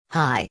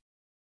Hi.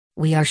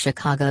 We are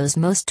Chicago's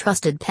most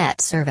trusted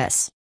pet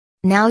service.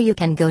 Now you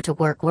can go to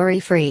work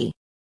worry-free.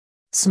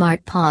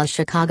 Smart Paws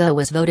Chicago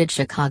was voted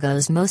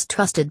Chicago's most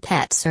trusted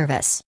pet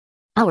service.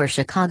 Our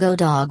Chicago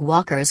dog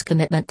walkers'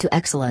 commitment to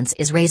excellence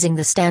is raising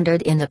the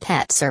standard in the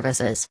pet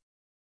services.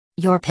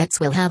 Your pets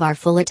will have our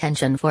full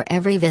attention for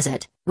every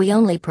visit. We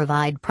only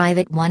provide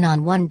private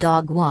one-on-one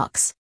dog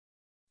walks.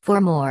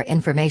 For more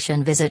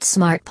information, visit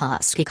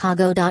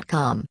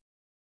smartpawschicago.com.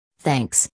 Thanks.